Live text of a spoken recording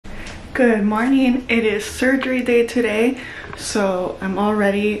Good morning. It is surgery day today, so I'm all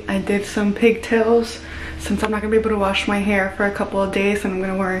ready. I did some pigtails since I'm not gonna be able to wash my hair for a couple of days, and I'm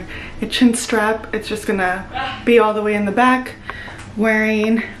gonna wear a chin strap. It's just gonna be all the way in the back.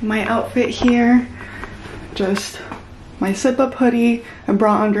 Wearing my outfit here, just my zip-up hoodie, a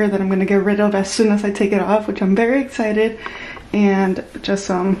bra under that I'm gonna get rid of as soon as I take it off, which I'm very excited, and just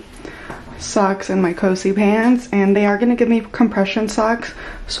some socks and my cozy pants. And they are gonna give me compression socks,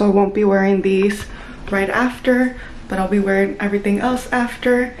 so I won't be wearing these right after, but I'll be wearing everything else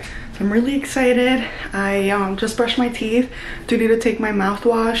after. So I'm really excited. I just brushed my teeth, do need to take my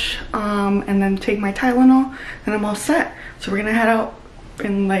mouthwash and then take my Tylenol, and I'm all set. So we're gonna head out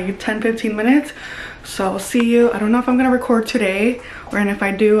in like 10-15 minutes. So I'll see you. I don't know if I'm gonna record today, and if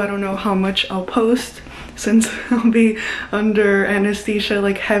I do, I don't know how much I'll post, since I'll be under anesthesia,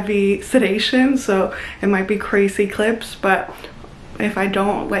 like heavy sedation, so it might be crazy clips. But if I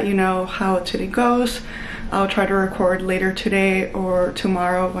don't let you know how today goes, I'll try to record later today or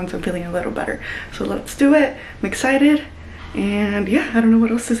tomorrow once I'm feeling a little better. So let's do it. I'm excited, and yeah, I don't know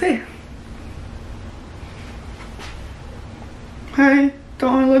what else to say. Hi,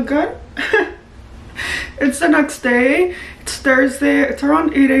 don't I look good? It's the next day. It's Thursday. It's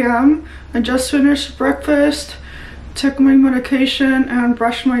around 8 a.m. I just finished breakfast, took my medication, and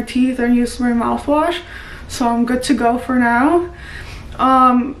brushed my teeth and used my mouthwash. So I'm good to go for now.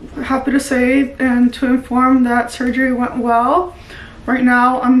 Happy to say and to inform that surgery went well. Right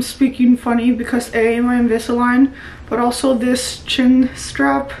now I'm speaking funny because A, my Invisalign, but also this chin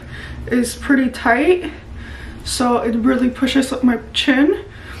strap is pretty tight. So it really pushes up my chin,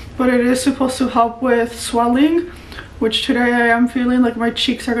 but it is supposed to help with swelling, which today I am feeling like my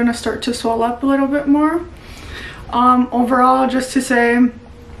cheeks are gonna start to swell up a little bit more. Overall, just to say,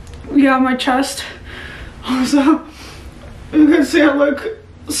 yeah, my chest, also, you can see I look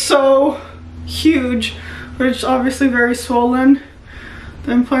so huge, but it's obviously very swollen.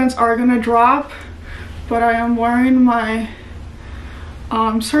 The implants are gonna drop, but I am wearing my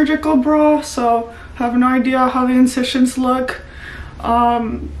surgical bra, so I have no idea how the incisions look.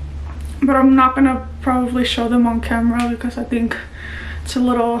 But I'm not gonna probably show them on camera because I think it's a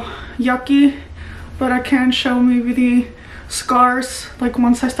little yucky, but I can show maybe the scars like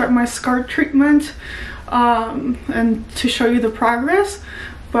once I start my scar treatment, and to show you the progress.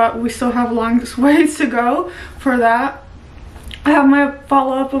 But we still have a long ways to go for that. I have my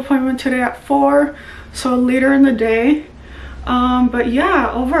follow-up appointment today at 4, so later in the day. But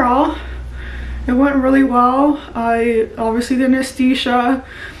yeah, overall it went really well. I obviously did anesthesia.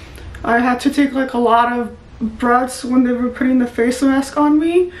 I had to take like a lot of breaths when they were putting the face mask on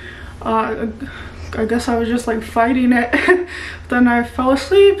me. I guess I was just like fighting it. Then I fell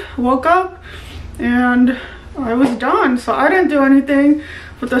asleep, woke up, and I was done. So I didn't do anything,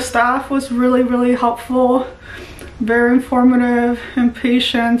 but the staff was really, really helpful, very informative and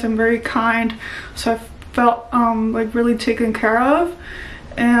patient and very kind. So I felt like really taken care of.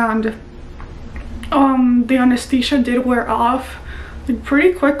 And the anesthesia did wear off like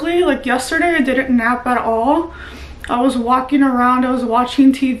pretty quickly. Like yesterday I didn't nap at all. I was walking around, I was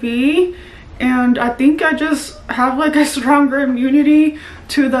watching TV, and I think I just have like a stronger immunity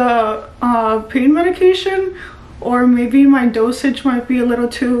to the pain medication, or maybe my dosage might be a little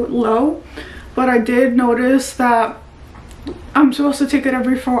too low. But I did notice that I'm supposed to take it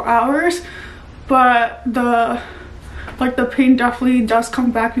every 4 hours, but the pain definitely does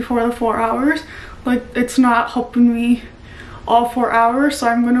come back before the 4 hours. Like it's not helping me all 4 hours, so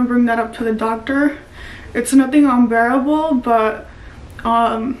I'm gonna bring that up to the doctor. It's nothing unbearable, but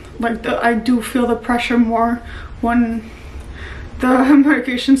I do feel the pressure more when the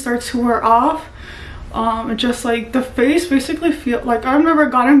medication starts to wear off. Just like the face basically feel like I've never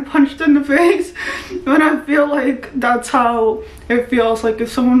gotten punched in the face, but I feel like that's how it feels, like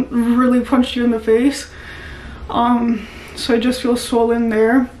if someone really punched you in the face. So I just feel swollen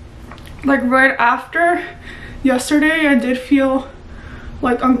there. Like right after yesterday, I did feel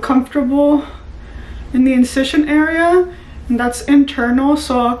like uncomfortable in the incision area, and that's internal,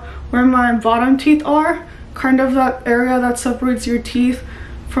 so where my bottom teeth are, kind of that area that separates your teeth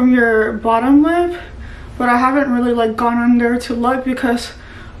from your bottom lip. But I haven't really like gone in there to look because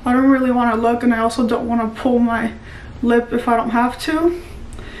I don't really want to look, and I also don't want to pull my lip if I don't have to.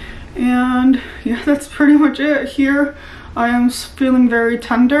 And yeah, that's pretty much it. Here I am feeling very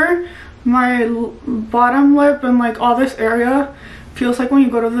tender. My bottom lip and like all this area feels like when you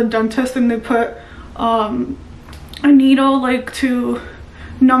go to the dentist and they put a needle like to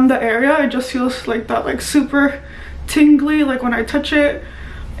numb the area. It just feels like that, like super tingly like when I touch it,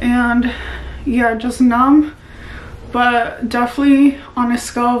 and yeah, just numb. but definitely on a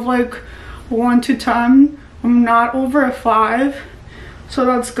scale of like 1 to 10, I'm not over a 5, so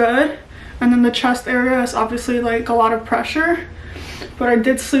that's good. And then the chest area is obviously like a lot of pressure, but I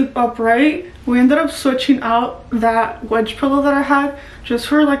did sleep upright. We ended up switching out that wedge pillow that I had just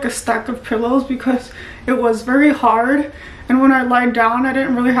for like a stack of pillows because it was very hard, and when I lied down I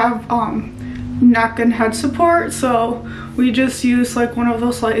didn't really have neck and head support, so we just used like one of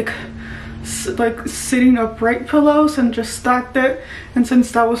those like sitting upright pillows and just stacked it, and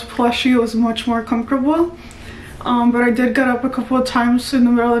since that was plushy it was much more comfortable. But I did get up a couple of times in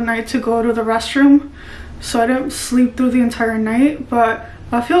the middle of the night to go to the restroom, so I didn't sleep through the entire night, but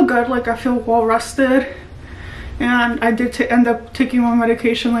I feel good. Like I feel well rested, and I did end up taking my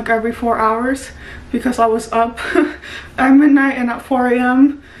medication like every 4 hours because I was up at midnight and at 4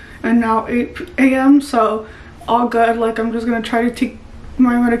 a.m. and now 8 a.m. so all good. Like I'm just gonna try to take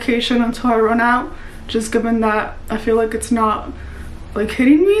my medication until I run out, just given that I feel like it's not like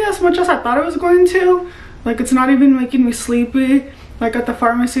hitting me as much as I thought it was going to. Like it's not even making me sleepy. Like at the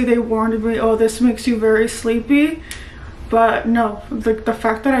pharmacy they warned me, oh, this makes you very sleepy, but no, like the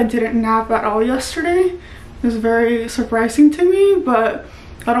fact that I didn't nap at all yesterday is very surprising to me. But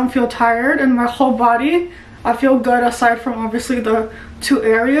I don't feel tired, and my whole body I feel good aside from obviously the 2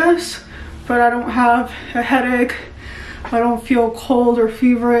 areas, but I don't have a headache, I don't feel cold or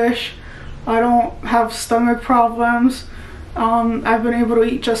feverish, I don't have stomach problems. I've been able to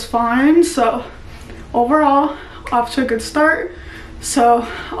eat just fine, so overall off to a good start. So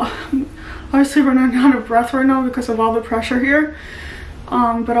obviously running out of breath right now because of all the pressure here,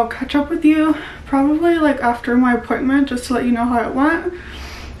 but I'll catch up with you probably like after my appointment just to let you know how it went.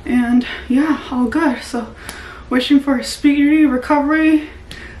 And yeah, all good. So wishing for a speedy recovery,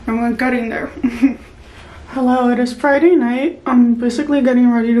 and we're getting there. Hello, it is Friday night. I'm basically getting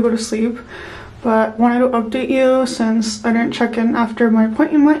ready to go to sleep, but wanted to update you since I didn't check in after my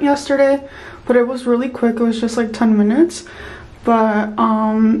appointment yesterday, but it was really quick. It was just like 10 minutes. But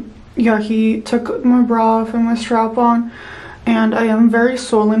yeah, he took my bra off and my strap on, and I am very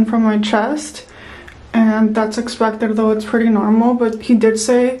swollen from my chest, and that's expected, though it's pretty normal. But he did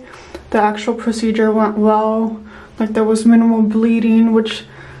say the actual procedure went well, like there was minimal bleeding, which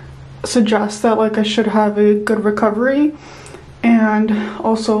suggests that like I should have a good recovery. And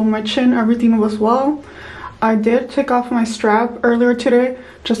also my chin, everything was well. I did take off my strap earlier today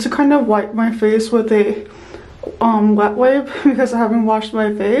just to kind of wipe my face with a wet wipe because I haven't washed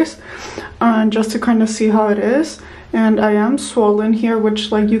my face, and just to kind of see how it is. And I am swollen here,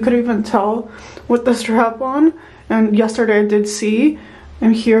 which like you could even tell with the strap on, and yesterday I did see,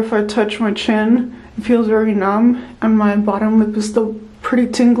 and here if I touch my chin it feels very numb, and my bottom lip is still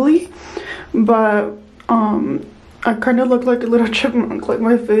pretty tingly, but I kind of look like a little chipmunk. Like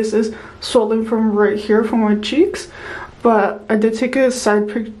my face is swollen from right here from my cheeks. But I did take a side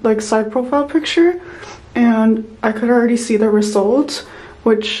profile picture, and I could already see the results,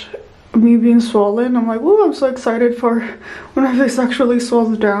 which me being swollen, I'm like, oh, I'm so excited for when my face actually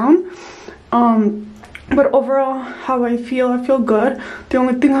swells down. But overall, how I feel good. The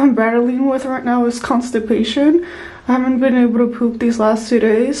only thing I'm battling with right now is constipation. I haven't been able to poop these last 2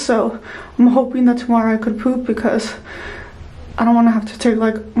 days, so I'm hoping that tomorrow I could poop because I don't want to have to take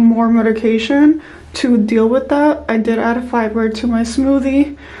like more medication to deal with that. I did add a fiber to my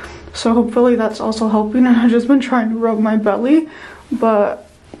smoothie, so hopefully that's also helping. And I've just been trying to rub my belly, but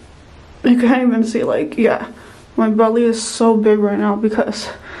you can't even see, like, yeah, my belly is so big right now because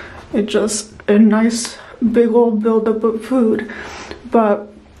it just a nice big old buildup of food.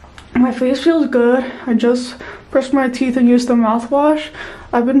 But my face feels good. I just brushed my teeth and used the mouthwash.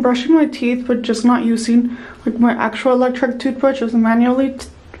 I've been brushing my teeth but just not using like my actual electric toothbrush, just manually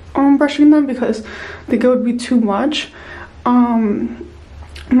brushing them because I think it would be too much.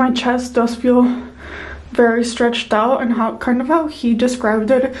 My chest does feel very stretched out, and how he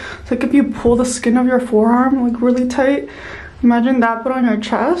described it, it's like if you pull the skin of your forearm like really tight, imagine that but on your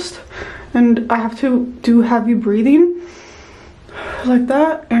chest. And I have to do heavy breathing like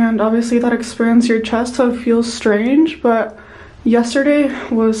that, and obviously that expands your chest, so it feels strange. But yesterday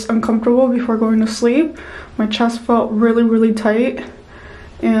was uncomfortable before going to sleep. My chest felt really tight,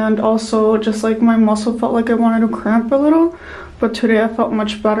 and also just like my muscle felt like I wanted to cramp a little, but today I felt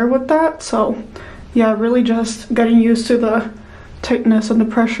much better with that. So yeah, really just getting used to the tightness and the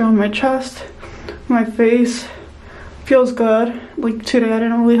pressure on my chest. My face feels good. Like today I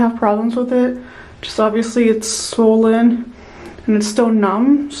didn't really have problems with it, just obviously it's swollen and it's still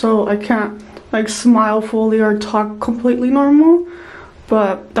numb, so I can't like smile fully or talk completely normal,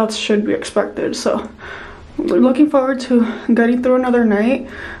 but that should be expected. So looking forward to getting through another night,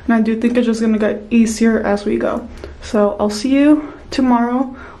 and I do think it's just gonna get easier as we go. So I'll see you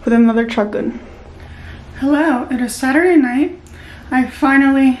tomorrow with another check-in. Hello, it is Saturday night. I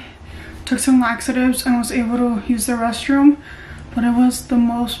finally took some laxatives and was able to use the restroom, but it was the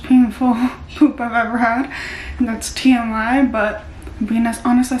most painful poop I've ever had, and that's TMI, but I'm being as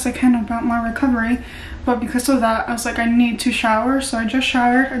honest as I can about my recovery. But because of that, I was like, I need to shower, so I just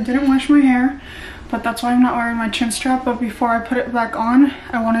showered. I didn't wash my hair, but that's why I'm not wearing my chin strap. But before I put it back on,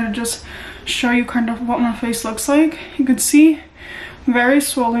 I wanted to just show you kind of what my face looks like. You can see very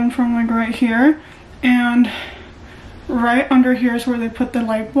swollen from like right here, and right under here is where they put the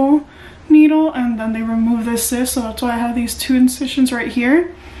lipo needle, and then they remove this cyst, so that's why I have these 2 incisions right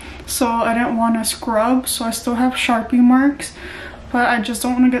here. So I didn't want to scrub, so I still have Sharpie marks, but I just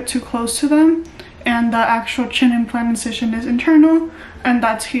don't want to get too close to them. And the actual chin implant incision is internal, and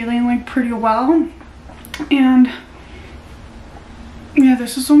that's healing like pretty well. And yeah,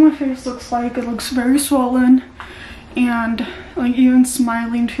 this is what my face looks like. It looks very swollen, and like even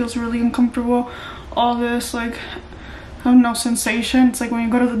smiling feels really uncomfortable. All this, like, I have no sensation. It's like when you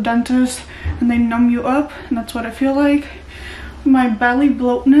go to the dentist and they numb you up, and that's what I feel like. My belly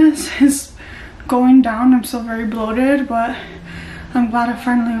bloatness is going down. I'm still very bloated, but I'm glad I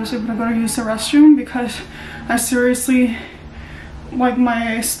finally was able to go to use the restroom, because I seriously, like,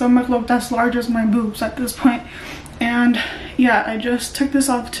 my stomach looked as large as my boobs at this point. And yeah, I just took this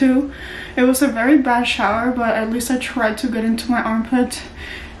off too. It was a very bad shower, but at least I tried to get into my armpits,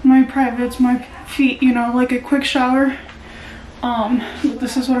 my privates, my feet, you know, like a quick shower. But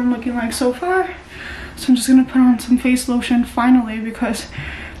this is what I'm looking like so far. So I'm just gonna put on some face lotion finally, because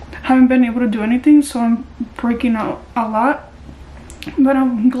I haven't been able to do anything, so I'm breaking out a lot. But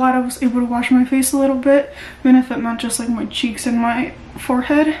I'm glad I was able to wash my face a little bit, even if it meant just like my cheeks and my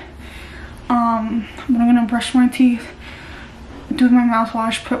forehead. But I'm gonna brush my teeth, do my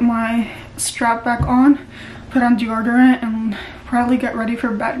mouthwash, put my strap back on, put on deodorant, and probably get ready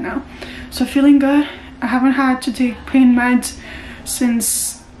for bed now. So feeling good. I haven't had to take pain meds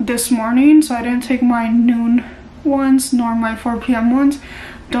since this morning, so I didn't take my noon ones nor my 4 p.m. ones.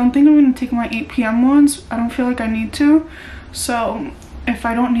 Don't think I'm gonna take my 8 p.m. ones. I don't feel like I need to. So if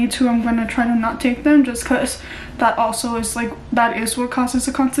I don't need to, I'm gonna try to not take them, just because that also is like, that is what causes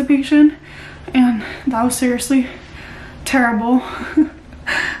the constipation, and that was seriously terrible.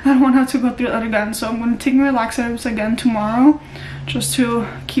 I don't want to have to go through that again, so I'm gonna take my laxatives again tomorrow, just to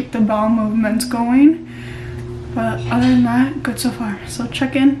keep the bowel movements going. But other than that, good so far. So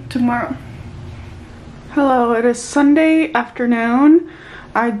check in tomorrow. Hello, it is Sunday afternoon.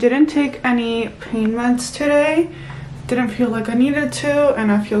 I didn't take any pain meds today. Didn't feel like I needed to, and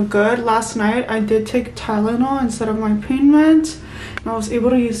I feel good. Last night I did take Tylenol instead of my pain meds, and I was able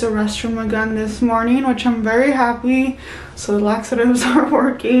to use the restroom again this morning, which I'm very happy. So the laxatives are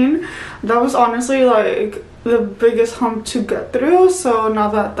working. That was honestly like the biggest hump to get through, so now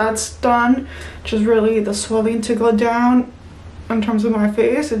that that's done, just really the swelling to go down in terms of my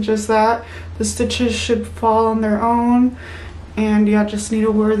face. It's just that the stitches should fall on their own, and yeah, just need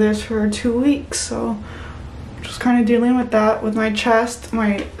to wear this for 2 weeks. So just kind of dealing with that. With my chest,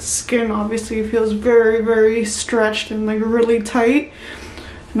 my skin obviously feels very stretched and like really tight,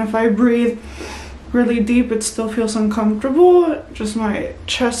 and if I breathe really deep, it still feels uncomfortable. Just my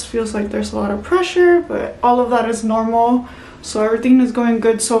chest feels like there's a lot of pressure, but all of that is normal. So everything is going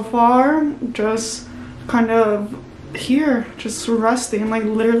good so far. Just kind of here, just resting. Like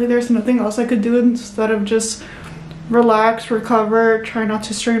literally there's nothing else I could do instead of just relax, recover, try not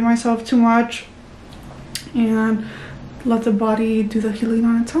to strain myself too much, and let the body do the healing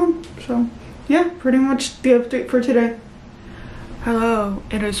on its own. So yeah, pretty much the update for today. Hello,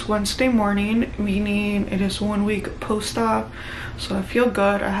 it is Wednesday morning, meaning it is 1 week post-op, so I feel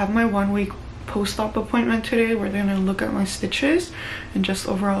good. I have my 1 week post-op appointment today where they're gonna look at my stitches and just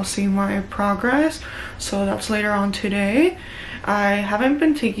overall see my progress, so that's later on today. I haven't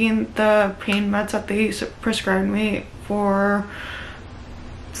been taking the pain meds that they prescribed me for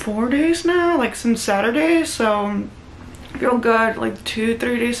 4 days now, like since Saturday, so I feel good. Like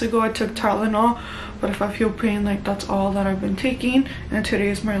 2-3 days ago I took Tylenol, but if I feel pain, like that's all that I've been taking, and today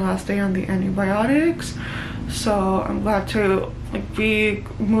is my last day on the antibiotics. So I'm glad to like be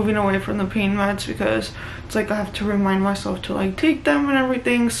moving away from the pain meds, because it's like I have to remind myself to like take them and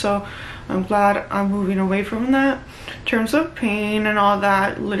everything. So I'm glad I'm moving away from that. In terms of pain and all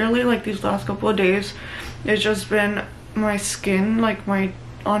that, literally like these last couple of days, it's just been my skin, like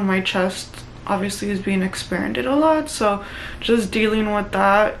on my chest obviously is being expanded a lot, so just dealing with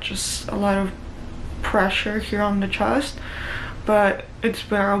that, just a lot of pressure here on the chest. but it's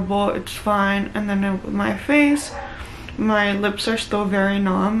bearable, it's fine. And then with my face, my lips are still very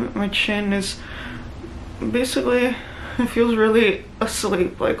numb. My chin is basically, it feels really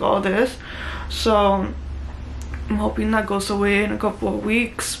asleep, like all this. So I'm hoping that goes away in a couple of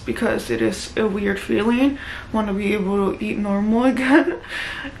weeks, because it is a weird feeling. I want to be able to eat normal again.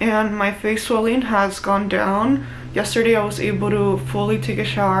 And my face swelling has gone down. Yesterday I was able to fully take a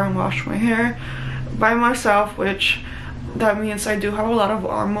shower and wash my hair by myself, which that means I do have a lot of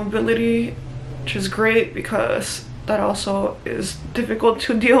arm mobility, which is great, because that also is difficult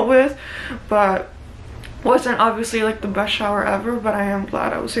to deal with. But wasn't obviously like the best shower ever, but I am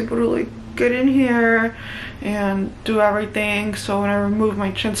glad I was able to like get in here and do everything. So when I remove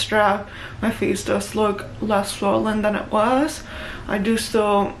my chin strap, my face does look less swollen than it was. I do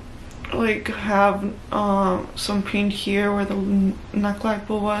still like have some pain here where the neck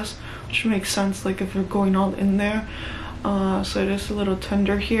lipo was, which makes sense, like if you're going all in there. So it is a little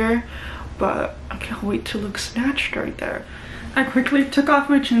tender here, but I can't wait to look snatched right there. I quickly took off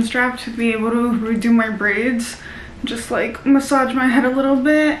my chin strap to be able to redo my braids, just like massage my head a little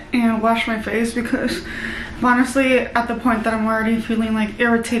bit and wash my face, because I'm honestly at the point that I'm already feeling like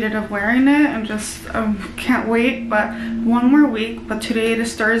irritated of wearing it, and just can't wait but one more week. But today it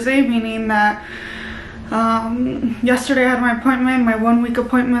is Thursday, meaning that yesterday I had my appointment. My 1 week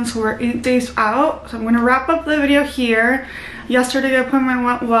appointments were 8 days out, so I'm gonna wrap up the video here. Yesterday the appointment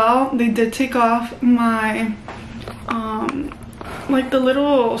went well. They did take off my like the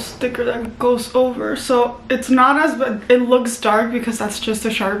little sticker that goes over, so it's not as bad. It looks dark because that's just a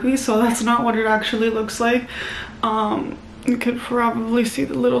Sharpie, so that's not what it actually looks like. You could probably see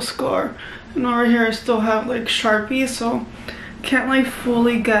the little scar, and over here I still have like Sharpie, so can't like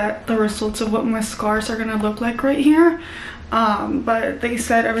fully get the results of what my scars are gonna look like right here. But they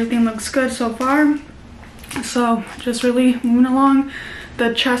said everything looks good so far, so just really moving along.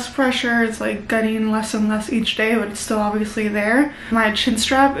 The chest pressure is like getting less and less each day, but it's still obviously there. My chin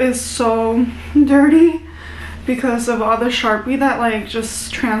strap is so dirty because of all the Sharpie that like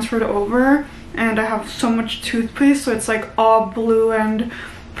just transferred over, and I have so much toothpaste, so it's like all blue and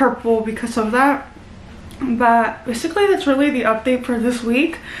purple because of that. But basically that's really the update for this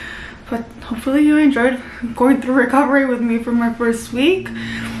week. But hopefully you enjoyed going through recovery with me for my first week.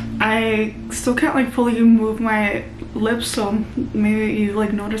 I still can't like fully move my lips, so maybe you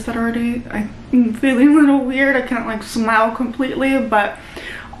like noticed that already. I'm feeling a little weird. I can't like smile completely, but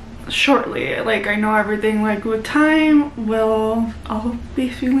shortly, like I know everything like with time I'll be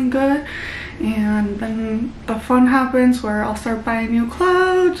feeling good. And then the fun happens where I'll start buying new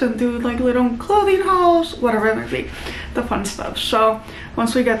clothes and do like little clothing hauls, whatever it might be, the fun stuff. So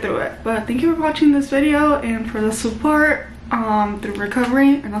once we get through it. But thank you for watching this video and for the support through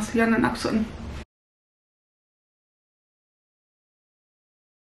recovery, and I'll see you on the next one.